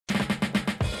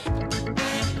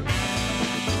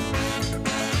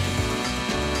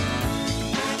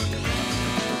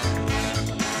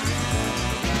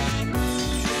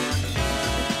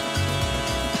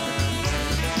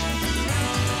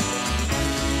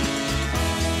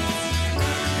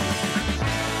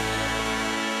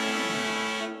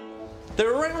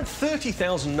around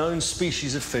 30,000 known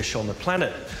species of fish on the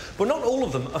planet, but not all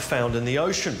of them are found in the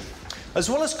ocean. As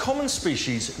well as common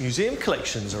species, museum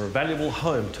collections are a valuable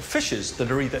home to fishes that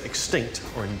are either extinct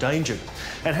or endangered.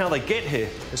 And how they get here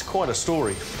is quite a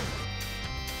story.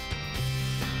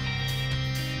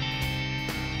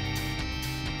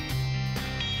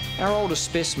 Our oldest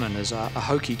specimen is a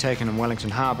hoki taken in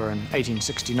Wellington Harbour in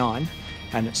 1869,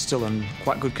 and it's still in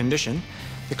quite good condition.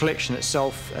 The collection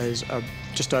itself is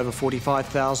just over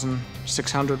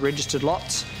 45,600 registered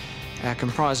lots,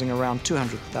 comprising around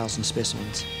 200,000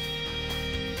 specimens.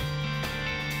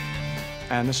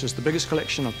 And this is the biggest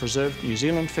collection of preserved New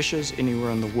Zealand fishes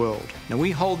anywhere in the world. Now,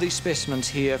 we hold these specimens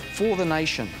here for the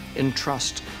nation in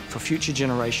trust for future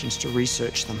generations to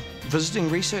research them. Visiting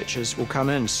researchers will come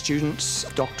in, students,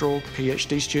 doctoral,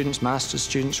 PhD students, master's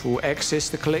students will access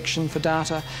the collection for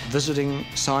data, visiting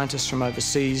scientists from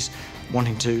overseas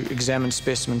wanting to examine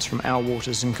specimens from our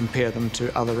waters and compare them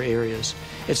to other areas.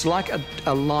 It's like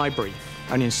a library,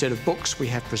 only instead of books we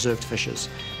have preserved fishes.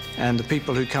 And the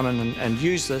people who come in and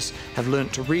use this have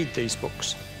learnt to read these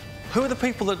books. Who are the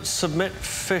people that submit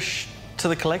fish to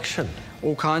the collection?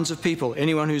 All kinds of people.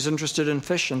 Anyone who's interested in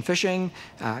fish and fishing,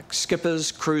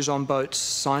 skippers, crews on boats,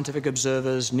 scientific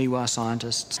observers, NIWA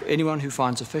scientists, anyone who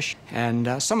finds a fish.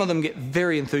 And some of them get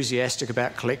very enthusiastic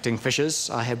about collecting fishes.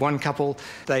 I had one couple,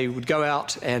 they would go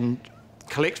out and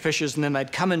collect fishes, and then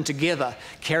they'd come in together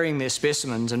carrying their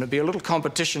specimens, and it'd be a little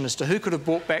competition as to who could have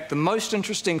brought back the most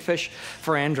interesting fish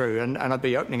for Andrew. And I'd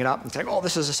be opening it up and saying, oh,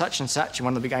 this is a such and such, and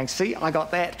one would be going, see, I got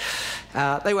that.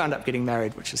 They wound up getting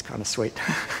married, which is kind of sweet.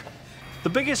 The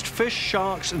biggest fish,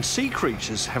 sharks and sea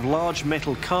creatures have large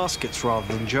metal caskets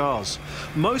rather than jars.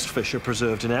 Most fish are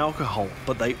preserved in alcohol,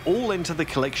 but they all enter the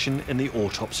collection in the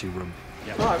autopsy room.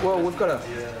 Right, well, we've got a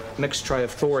mixed tray of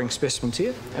thawing specimens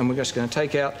here, and we're just going to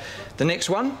take out the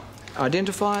next one,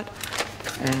 identify it,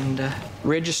 and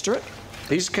register it.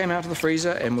 These came out of the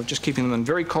freezer, and we're just keeping them in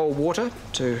very cold water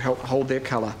to help hold their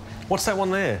colour. What's that one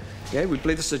there? Yeah, we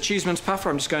believe this is a Cheeseman's puffer.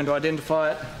 I'm just going to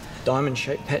identify it.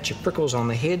 Diamond-shaped patch of prickles on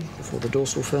the head before the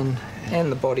dorsal fin,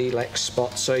 and the body lacks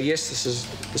spots. So yes,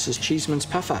 this is Cheeseman's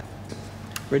puffer.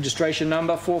 Registration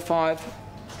number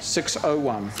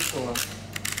 45601.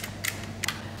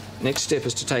 Next step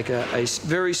is to take a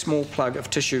very small plug of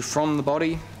tissue from the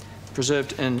body,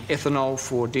 preserved in ethanol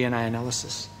for DNA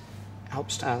analysis. It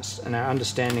helps us in our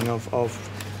understanding of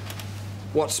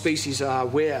what species are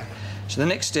where. So the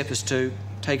next step is to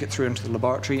take it through into the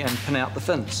laboratory and pin out the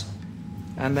fins.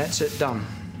 And that's it done.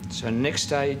 So next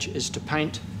stage is to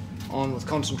paint on with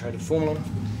concentrated formalin.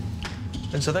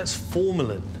 And so that's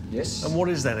formalin? Yes. And what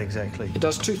is that exactly? It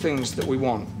does two things that we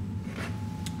want.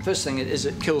 First thing is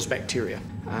it kills bacteria.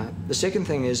 The second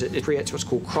thing is it creates what's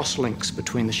called cross-links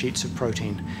between the sheets of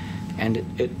protein, and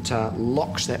it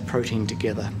locks that protein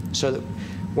together so that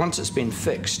once it's been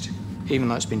fixed, even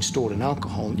though it's been stored in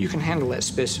alcohol, you can handle that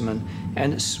specimen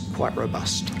and it's quite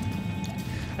robust.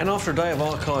 And after a day of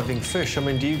archiving fish, I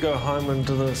mean, do you go home and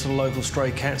do the sort of local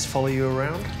stray cats follow you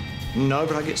around? No,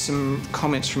 but I get some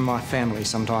comments from my family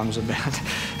sometimes about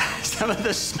some of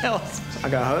the smells. I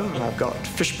go home and I've got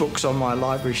fish books on my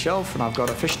library shelf, and I've got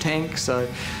a fish tank, so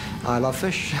I love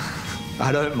fish.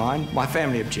 I don't mind. My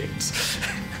family objects.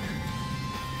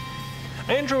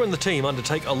 Andrew and the team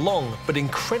undertake a long but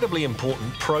incredibly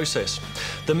important process.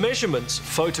 The measurements,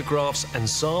 photographs and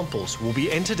samples will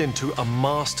be entered into a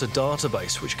master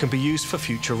database which can be used for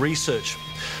future research.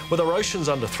 With our oceans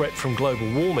under threat from global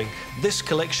warming, this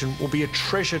collection will be a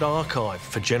treasured archive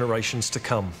for generations to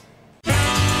come.